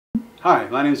Hi,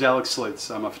 my name is Alex Slitz.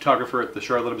 I'm a photographer at the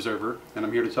Charlotte Observer, and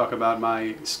I'm here to talk about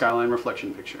my skyline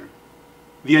reflection picture.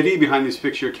 The idea behind this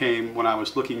picture came when I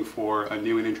was looking for a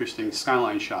new and interesting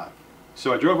skyline shot.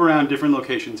 So I drove around different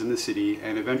locations in the city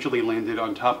and eventually landed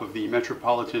on top of the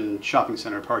Metropolitan Shopping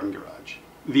Center parking garage.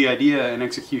 The idea and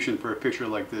execution for a picture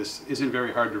like this isn't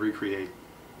very hard to recreate.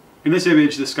 In this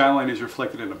image, the skyline is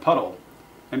reflected in a puddle,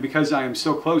 and because I am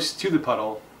so close to the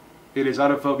puddle, it is out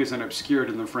of focus and obscured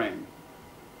in the frame.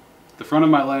 The front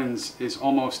of my lens is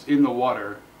almost in the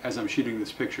water as I'm shooting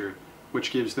this picture,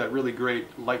 which gives that really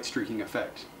great light streaking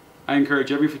effect. I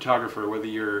encourage every photographer, whether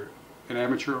you're an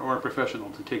amateur or a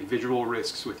professional, to take visual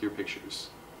risks with your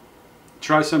pictures.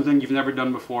 Try something you've never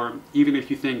done before, even if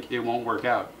you think it won't work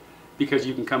out, because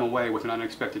you can come away with an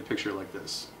unexpected picture like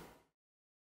this.